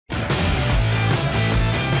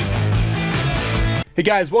Hey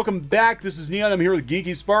guys, welcome back. This is Neon. I'm here with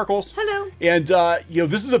Geeky Sparkles. Hello. And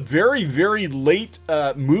this is a very, very late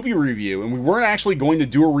movie review, and we weren't actually going to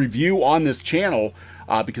do a review on this channel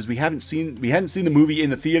because we hadn't seen the movie in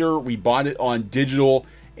the theater. We bought it on digital,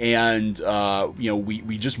 and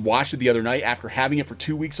we just watched it the other night after having it for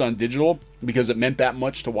 2 weeks on digital because it meant that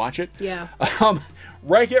much to watch it. Yeah.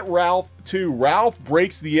 Wreck-It Ralph 2. Ralph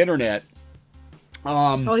breaks the internet.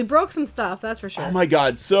 Oh, he broke some stuff, that's for sure. Oh my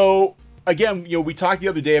God. So again, we talked the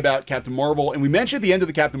other day about Captain Marvel, and we mentioned at the end of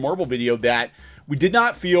the Captain Marvel video that we did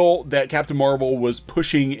not feel that Captain Marvel was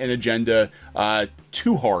pushing an agenda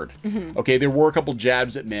too hard. Mm-hmm. Okay, there were a couple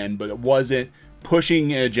jabs at men, but it wasn't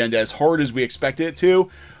pushing an agenda as hard as we expected it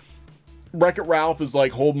to. Wreck-It Ralph is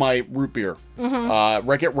like, hold my root beer. Mm-hmm.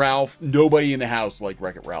 Wreck-It Ralph, nobody in the house liked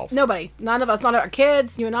Wreck-It Ralph. Nobody. None of us. Not our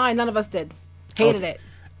kids, you and I, none of us did. Hated it.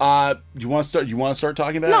 Do you want to start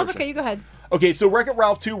talking about it? No, it's okay, you go ahead. Okay, so Wreck-It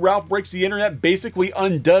Ralph 2, Ralph Breaks the Internet, basically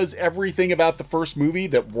undoes everything about the first movie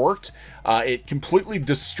that worked. It completely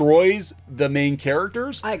destroys the main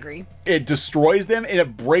characters. I agree. It destroys them, and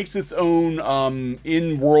it breaks its own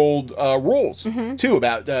in-world rules, too,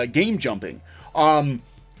 about game jumping. I mean,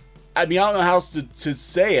 I don't know how else to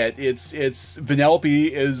say it. It's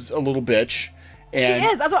Vanellope is a little bitch. And she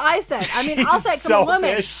is. That's what I said. I mean, I'll say it, come on,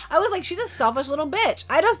 women. I was like, she's a selfish little bitch.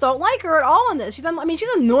 I just don't like her at all in this. She's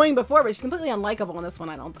annoying before, but she's completely unlikable in this one.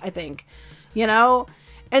 I think,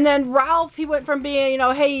 And then Ralph, he went from being,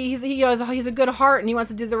 hey, he's a good heart and he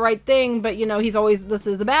wants to do the right thing, but he's always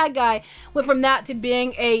listed as the bad guy. Went from that to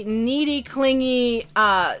being a needy, clingy,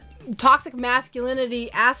 toxic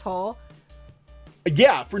masculinity asshole.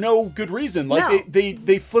 Yeah, for no good reason. Like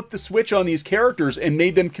they flipped the switch on these characters and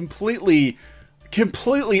made them completely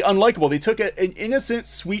unlikable. They took an innocent,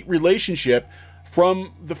 sweet relationship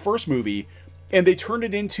from the first movie and they turned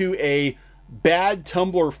it into a bad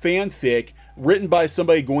Tumblr fanfic written by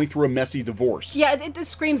somebody going through a messy divorce. Yeah, it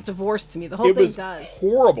screams divorce to me. The whole thing does. It was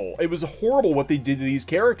horrible. It was horrible what they did to these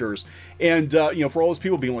characters. And for all those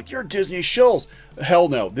people being like, "You're Disney shills," hell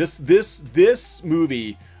no. This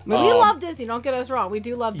movie. We love Disney, don't get us wrong. We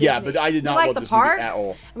do love Disney. Yeah, but I did not love this movie at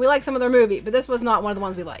all. And we like some of their movie, but this was not one of the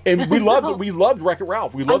ones we liked. And we loved Wreck-It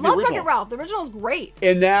Ralph. We loved the original. Wreck-It Ralph. The original is great.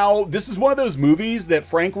 And now this is one of those movies that,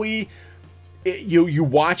 frankly, you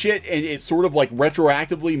watch it and it sort of like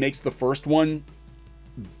retroactively makes the first one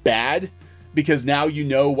bad because now you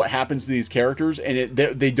know what happens to these characters and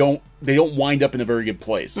they don't wind up in a very good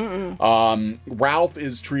place. Ralph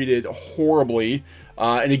is treated horribly,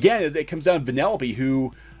 and again, it comes down to Vanellope,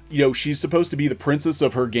 who. She's supposed to be the princess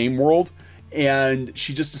of her game world, and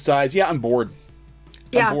she just decides, yeah, I'm bored.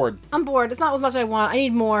 I'm bored. I'm bored. It's not what much I want. I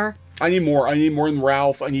need more. I need more. I need more than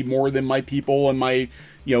Ralph. I need more than my people and my,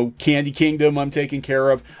 Candy Kingdom I'm taking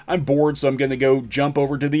care of. I'm bored, so I'm going to go jump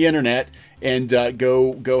over to the internet and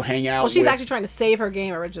go hang out. Well, she's actually trying to save her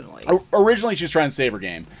game originally. Originally, she's trying to save her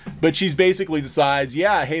game. But she's basically decides,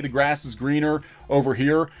 yeah, hey, the grass is greener over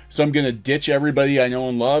here, so I'm going to ditch everybody I know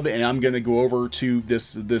and love, and I'm going to go over to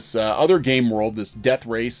this other game world, this death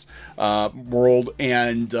race world,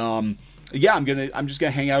 and yeah, I'm just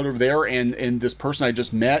gonna hang out over there, and this person I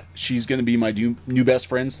just met, she's gonna be my new best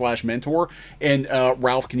friend / mentor, and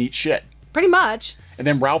Ralph can eat shit. Pretty much. And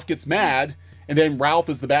then Ralph gets mad, and then Ralph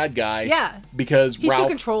is the bad guy. Yeah. Because he's Ralph... too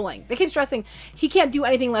controlling. They keep stressing he can't do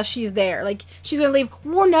anything unless she's there. Like, she's gonna leave.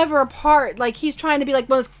 We're never apart. Like, he's trying to be like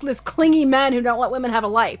one of those clingy men who don't let women have a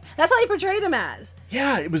life. That's how he portrayed him as.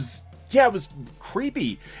 Yeah, it was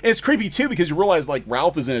creepy. And it's creepy, too, because you realize, like,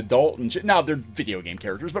 Ralph is an adult. And now, they're video game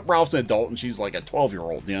characters, but Ralph's an adult, and she's, like, a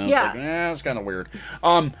 12-year-old, Yeah. It's like, it's kind of weird.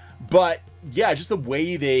 But, yeah, just the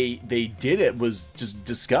way they did it was just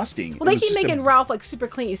disgusting. Well, they keep making Ralph, like, super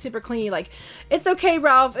clingy, like, it's okay,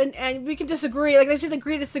 Ralph, and we can disagree. Like, they should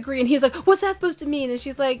agree to disagree. And he's like, what's that supposed to mean? And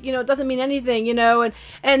she's like, it doesn't mean anything,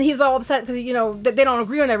 and he's all upset because, that they don't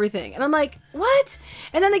agree on everything. And I'm like, what?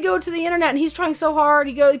 And then they go to the internet, and he's trying so hard.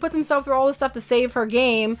 He puts himself through all this stuff to save her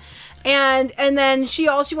game. And then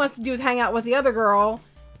all she wants to do is hang out with the other girl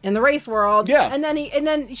in the race world. Yeah. And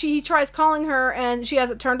then he tries calling her and she has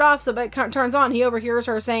it turned off, so but it turns on. He overhears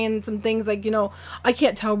her saying some things like, I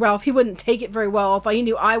can't tell Ralph. He wouldn't take it very well if he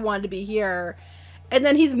knew I wanted to be here. And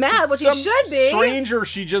then he's mad, which he should be. Stranger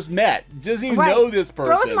she just met. Doesn't even know this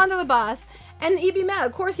person. Throws him under the bus. And he'd be mad.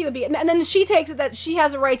 Of course he would be. And then she takes it that she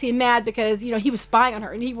has a right to be mad because, he was spying on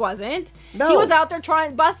her. And he wasn't. No. He was out there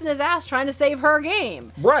busting his ass trying to save her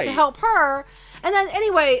game. Right. To help her. And then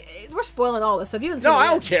anyway, we're spoiling all this stuff. No, I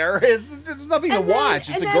don't care. It's nothing to watch.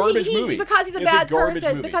 It's a garbage movie. Because he's a bad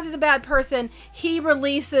person. Because he's a bad person, he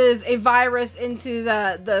releases a virus into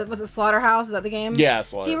the what's it, Slaughterhouse? Is that the game? Yeah,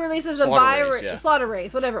 Slaughter. He releases a virus, Slaughter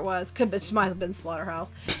Race, whatever it was. It might have been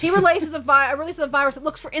Slaughterhouse. He releases a virus that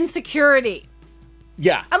looks for insecurity.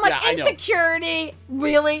 Yeah. I'm like, insecurity?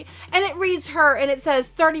 Really? And it reads her and it says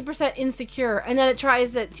 30% insecure. And then it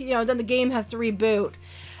tries it, then the game has to reboot.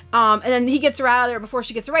 And then he gets her out of there before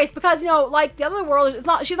she gets erased because, like the other world,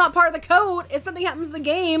 she's not part of the code. If something happens in the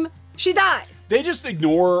game, she dies. They just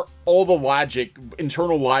ignore all the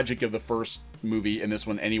internal logic of the first movie in this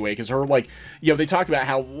one anyway, because her, like, they talk about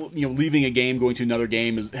how, leaving a game, going to another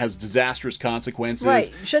game has disastrous consequences. Right.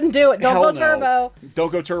 You shouldn't do it. Don't go turbo.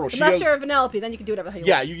 Don't go turbo. Unless you're a Vanellope, then you can do whatever you want.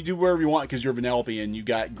 Yeah, you can do whatever you want because you're Vanellope and you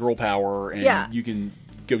got girl power and you can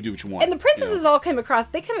go do what you want. And the princesses all came across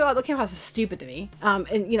as stupid to me. And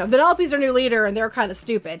Vanellope's their new leader and they're kind of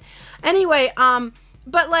stupid. Anyway,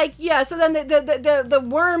 but so then the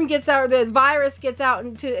worm gets out, or the virus gets out,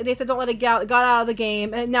 and they said don't let it get out. It got out of the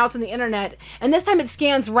game, and now it's on the internet. And this time it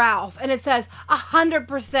scans Ralph, and it says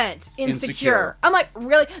 100% insecure. I'm like,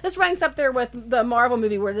 really? This ranks up there with the Marvel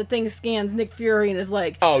movie where the thing scans Nick Fury and is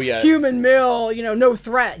like, oh yeah, human male, no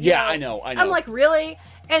threat. Yeah, I know. I'm like, really?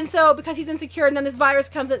 And so, because he's insecure, and then this virus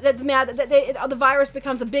comes that's mad that the virus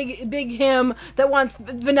becomes a big him that wants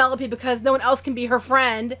Vanellope because no one else can be her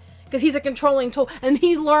friend because he's a controlling tool, and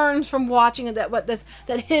he learns from watching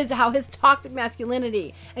how his toxic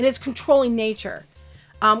masculinity and his controlling nature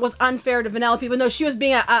was unfair to Vanellope, even though she was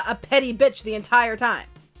being a petty bitch the entire time.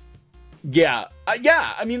 Yeah,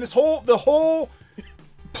 I mean, the whole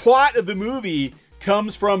plot of the movie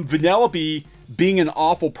comes from Vanellope being an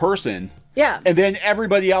awful person. Yeah, and then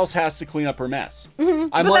everybody else has to clean up her mess. Mm-hmm.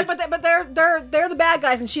 But they're the bad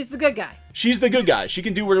guys, and she's the good guy. She's the good guy. She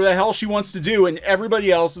can do whatever the hell she wants to do, and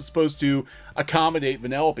everybody else is supposed to accommodate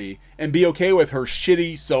Vanellope and be okay with her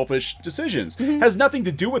shitty, selfish decisions. Mm-hmm. Has nothing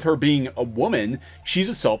to do with her being a woman. She's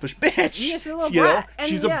a selfish bitch. Yeah, she's a little brat.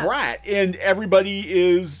 She's a brat, and everybody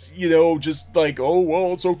is, just like, oh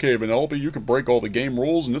well, it's okay, Vanellope. You can break all the game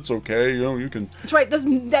rules, and it's okay. You can. That's right.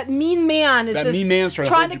 That mean man is mean man's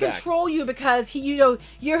trying to control you because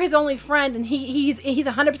you're his only friend, and he's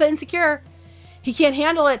 100% insecure. He can't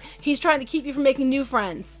handle it. He's trying to keep you from making new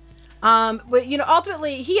friends. But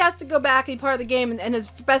ultimately he has to go back and be part of the game, and his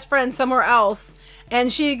best friend somewhere else,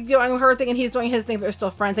 and she's doing her thing and he's doing his thing, but they're still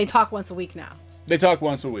friends. They talk once a week now. They talk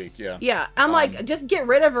once a week, yeah. Yeah, I'm like, just get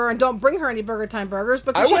rid of her and don't bring her any Burger Time burgers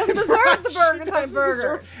because she doesn't deserve the Burger Time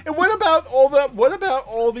burgers. And what about all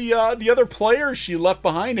the other players she left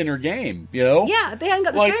behind in her game? Yeah, they hadn't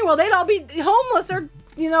got the steering wheel. They'd all be homeless or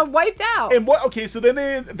wiped out. And okay, so then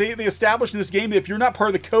they established in this game that if you're not part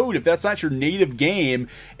of the code, if that's not your native game,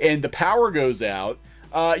 and the power goes out,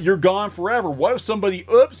 you're gone forever. What if somebody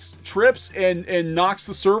trips and knocks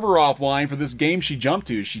the server offline for this game she jumped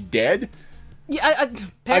to? Is she dead? Yeah,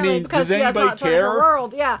 apparently, because does anybody care? Her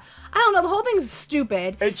world. Yeah, I don't know. The whole thing's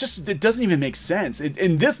stupid. It doesn't even make sense.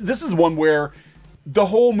 And this is one where the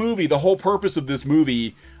whole purpose of this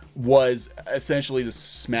movie was essentially to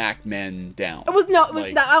smack men down. I don't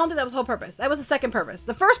think that was the whole purpose. That was the second purpose.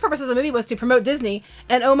 The first purpose of the movie was to promote Disney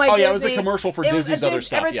and Disney. Yeah, it was a commercial for Disney's other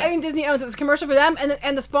stuff. Everything Disney owns, it was a commercial for them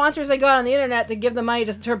and the sponsors they got on the internet to give them money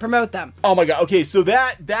to promote them. Oh my god. Okay, so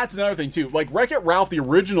that's another thing too. Like Wreck-It Ralph, the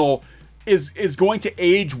original, is going to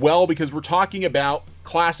age well because we're talking about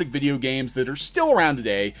classic video games that are still around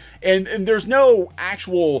today, and there's no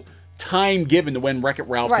actual time given to when Wreck-It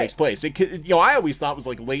Ralph takes place. It could, I always thought it was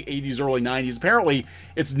like late 80s, early 90s. Apparently,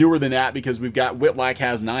 it's newer than that because we've got Whitlack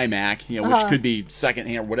has an iMac, which could be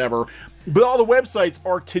secondhand or whatever. But all the websites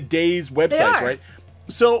are today's websites, right?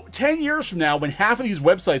 So 10 years from now, when half of these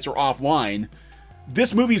websites are offline,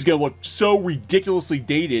 this movie is going to look so ridiculously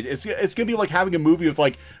dated. It's going to be like having a movie with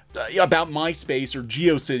about MySpace or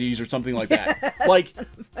GeoCities or something like that. Like,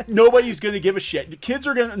 nobody's going to give a shit. Kids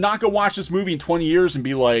are going to not go watch this movie in 20 years and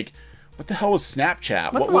be like, what the hell was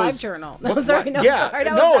Snapchat? What's LiveJournal?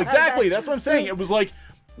 Exactly. That's what I'm saying. It was like,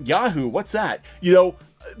 Yahoo, what's that?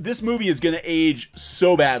 This movie is going to age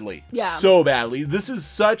so badly. Yeah. So badly. This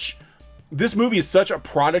movie is such a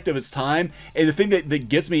product of its time, and the thing that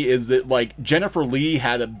gets me is that, Jennifer Lee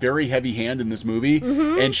had a very heavy hand in this movie,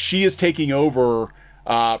 and she is taking over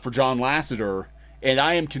for John Lasseter, and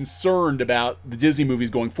I am concerned about the Disney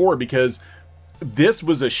movies going forward because this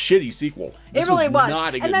was a shitty sequel. This it really was.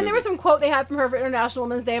 Not a good and then movie. there was some quote they had from her for International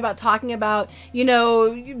Women's Day about talking about,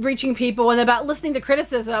 reaching people and about listening to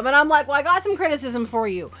criticism. And I'm like, well, I got some criticism for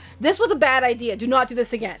you. This was a bad idea. Do not do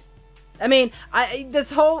this again. I mean,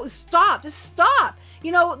 this whole just stop.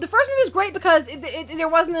 You know, the first movie was great because there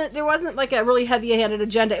wasn't like a really heavy-handed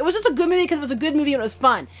agenda. It was just a good movie because it was a good movie and it was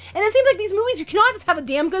fun. And it seems like these movies, you cannot just have a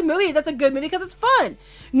damn good movie that's a good movie because it's fun.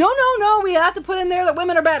 No, we have to put in there that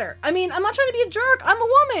women are better. I mean, I'm not trying to be a jerk. I'm a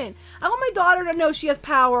woman. I want my daughter to know she has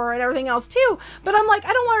power and everything else too. But I'm like,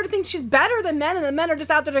 I don't want her to think she's better than men and the men are just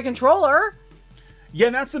out there to control her. Yeah,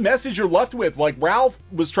 and that's the message you're left with. Like, Ralph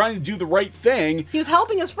was trying to do the right thing. He was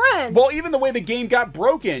helping his friend. Well, even the way the game got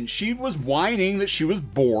broken, she was whining that she was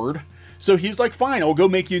bored. So he's like, fine, I'll go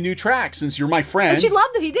make you a new track since you're my friend. And she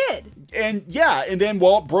loved that he did. And yeah, and then,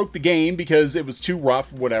 well, it broke the game because it was too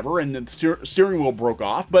rough, whatever, and the steering wheel broke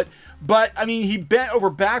off. But I mean, he bent over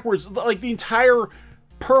backwards. Like, the entire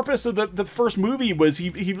purpose of the first movie was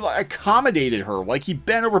he accommodated her. Like, he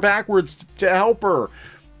bent over backwards to help her.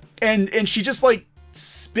 And she just, like,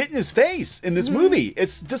 spit in his face in this movie.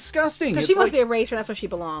 It's disgusting. Because she wants to be a racer, and that's where she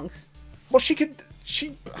belongs. Well,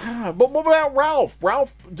 but what about Ralph?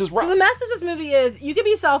 So the message of this movie is you can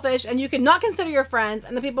be selfish and you can not consider your friends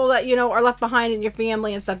and the people that, you know, are left behind in your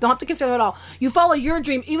family and stuff. Don't have to consider them at all. You follow your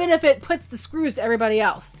dream, even if it puts the screws to everybody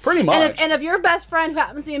else. Pretty much. And if your best friend, who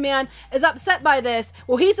happens to be a man, is upset by this,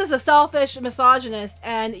 well, he's just a selfish misogynist,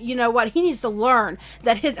 and you know what? He needs to learn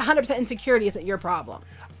that his 100% insecurity isn't your problem.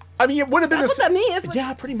 I mean, it would have been That's what that means.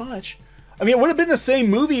 Yeah, pretty much. I mean, it would have been the same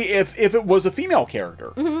movie if it was a female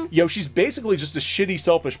character. You know, she's basically just a shitty,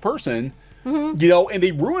 selfish person, you know, and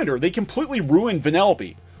they ruined her. They completely ruined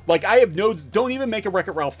Vanellope. Like, don't even make a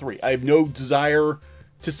Wreck-It Ralph 3. I have no desire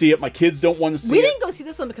to see it. My kids don't want to see it. We didn't go see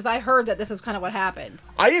this one because I heard that this is kind of what happened.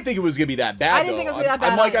 I didn't think it was going to be that bad, I didn't think it was going to be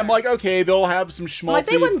that bad I'm like, okay, they'll have some schmaltzy like,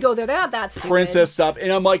 they wouldn't go there. They're not that stupid. Princess stuff.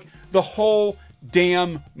 And I'm like, the whole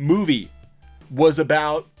damn movie was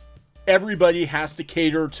about everybody has to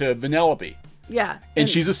cater to Vanellope. Yeah. And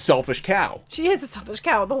she's a selfish cow. She is a selfish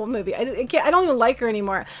cow the whole movie. I don't even like her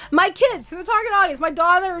anymore. My kids, the target audience, my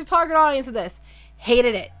daughter, the target audience of this,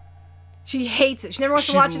 hated it. She hates it. She never wants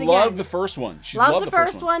to watch it again. She loved the first one. She loves the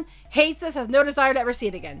first one, hates this, has no desire to ever see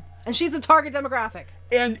it again. And she's the target demographic.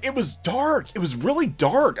 And it was dark. It was really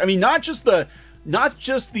dark. I mean, not just the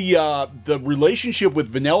relationship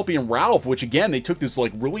with Vanellope and Ralph, which again, they took this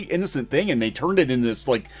like really innocent thing and they turned it in this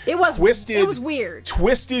like twisted. It was weird.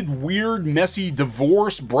 Twisted, weird, messy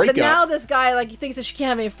divorce breakup. But now this guy, like, he thinks that she can't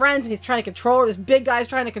have any friends and he's trying to control her. This big guy's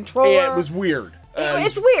trying to control her. Yeah, it was weird.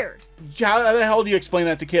 It's weird. How the hell do you explain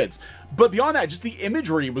that to kids? But beyond that, just the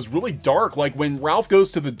imagery was really dark. Like when Ralph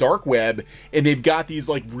goes to the dark web and they've got these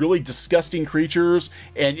like really disgusting creatures,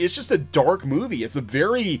 and it's just a dark movie. It's a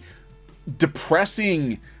very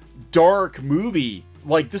depressing, dark movie.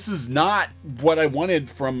 Like, this is not what I wanted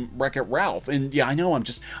from Wreck-It Ralph. And yeah, I know I'm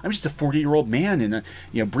just a 40-year-old man, and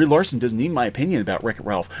you know, Brie Larson doesn't need my opinion about Wreck-It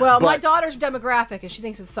Ralph. Well, my daughter's demographic, and she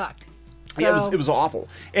thinks it sucked. So, yeah, it was awful.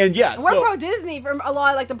 And yeah, we're pro Disney for a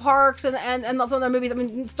lot of like the parks and some of their movies. I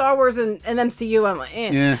mean, Star Wars and MCU. I'm like,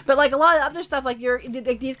 eh. Yeah. But like a lot of other stuff, like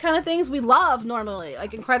these kind of things, we love normally,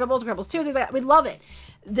 like Incredibles 2, things like that. We love it.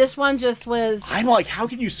 This one just was. I'm like, how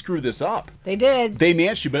can you screw this up? They did. They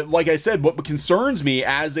managed to, but like I said, what concerns me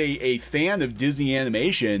as a fan of Disney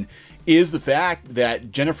animation is the fact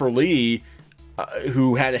that Jennifer Lee,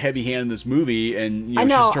 who had a heavy hand in this movie, and you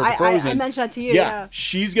know, she's Frozen. I mentioned that to you. Yeah,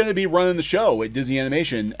 she's going to be running the show at Disney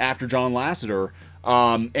Animation after John Lasseter.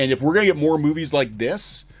 And if we're going to get more movies like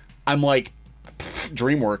this, I'm like,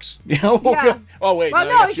 DreamWorks. You know? Yeah. Oh wait. Well,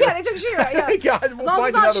 no, yeah, they took She-Ra. Yeah. God, as long as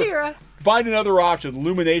it's not She-Ra. Find another option,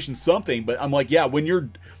 Illumination, something. But I'm like, yeah, when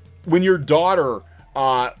your daughter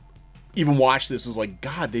even watched this, was like,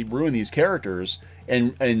 God, they ruined these characters,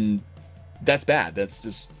 and that's bad. That's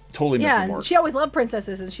just totally missing the mark. She always loved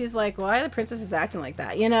princesses, and she's like, why are the princesses acting like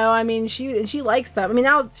that? You know, I mean, she likes them. I mean,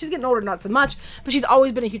 now she's getting older, not so much, but she's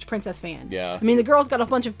always been a huge princess fan. Yeah. I mean, the girl's got a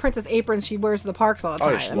bunch of princess aprons she wears to the parks all the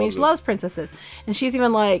time. I mean, she loves princesses, and she's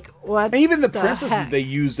even like, what? And even the princesses, they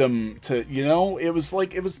used them to, you know, it was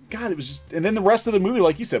just, and then the rest of the movie,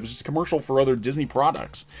 like you said, was just a commercial for other Disney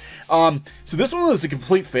products. So this one was a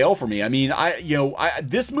complete fail for me. I mean,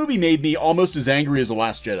 this movie made me almost as angry as The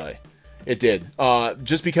Last Jedi. It did.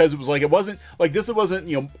 Just because it was like, it wasn't,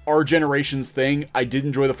 you know, our generation's thing. I did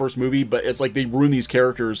enjoy the first movie, but it's like they ruined these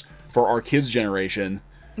characters for our kids' generation.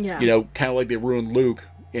 Yeah. You know, kind of like they ruined Luke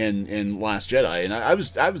in Last Jedi. And I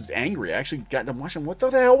was angry. I actually got to watching, what the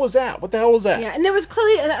hell was that? What the hell was that? Yeah, and there was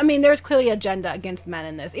clearly agenda against men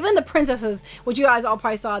in this. Even the princesses, which you guys all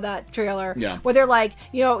probably saw that trailer, yeah, where they're like,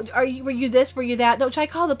 you know, were you this, were you that? No, should I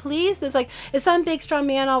call the police? It's like, is some big strong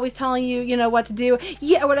man always telling you, you know, what to do?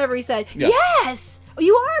 Yeah, whatever he said. Yeah. Yes,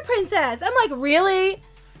 you are a princess. I'm like,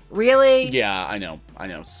 really? Yeah, I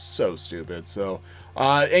know. So stupid. So,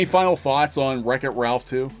 Any final thoughts on Wreck-It Ralph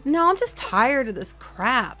 2? No, I'm just tired of this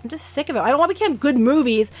crap. I'm just sick of it. I don't want to become good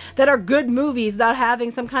movies that are good movies without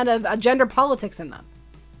having some kind of gender politics in them.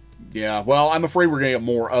 Yeah, well, I'm afraid we're going to get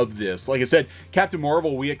more of this. Like I said, Captain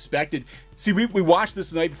Marvel, we expected... See, we watched this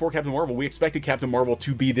the night before Captain Marvel. We expected Captain Marvel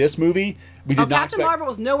to be this movie. We did not Captain Marvel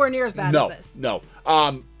was nowhere near as bad as this. No.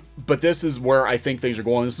 But this is where I think things are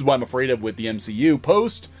going. This is what I'm afraid of with the MCU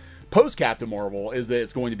post Captain Marvel, is that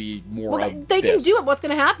it's going to be more of they can do it. What's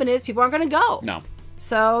going to happen is people aren't going to go. No.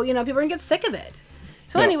 So, people are going to get sick of it.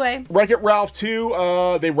 So anyway. Wreck-It Ralph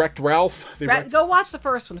 2, they wrecked Ralph. Go watch the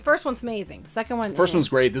first one. The first one's amazing. The second one... First one's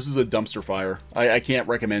great. This is a dumpster fire. I can't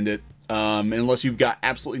recommend it. Unless you've got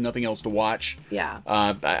absolutely nothing else to watch. Yeah.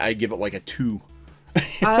 I give it like a 2.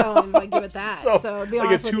 I don't even give it that. So be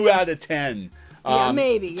like a 2 out of 10. Yeah,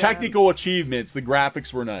 maybe. Yeah. Technical achievements. The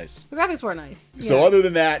graphics were nice. The graphics were nice. So yeah. Other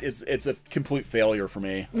than that, it's a complete failure for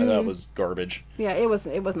me. I thought it was garbage. Yeah, it was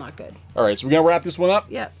not good. All right, so we're gonna wrap this one up.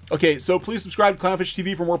 Yeah. Okay, so please subscribe to Clownfish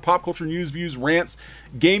TV for more pop culture news, views, rants,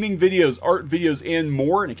 gaming videos, art videos, and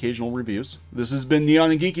more, and occasional reviews. This has been Neon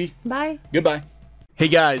and Geeky. Bye. Goodbye. Hey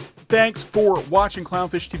guys, thanks for watching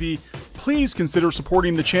Clownfish TV. Please consider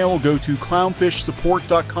supporting the channel. Go to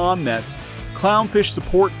clownfishsupport.com. That's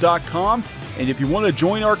clownfishsupport.com. And if you want to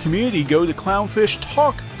join our community, go to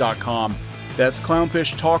clownfishtalk.com. That's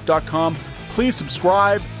clownfishtalk.com. Please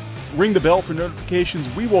subscribe, ring the bell for notifications.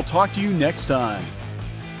 We will talk to you next time.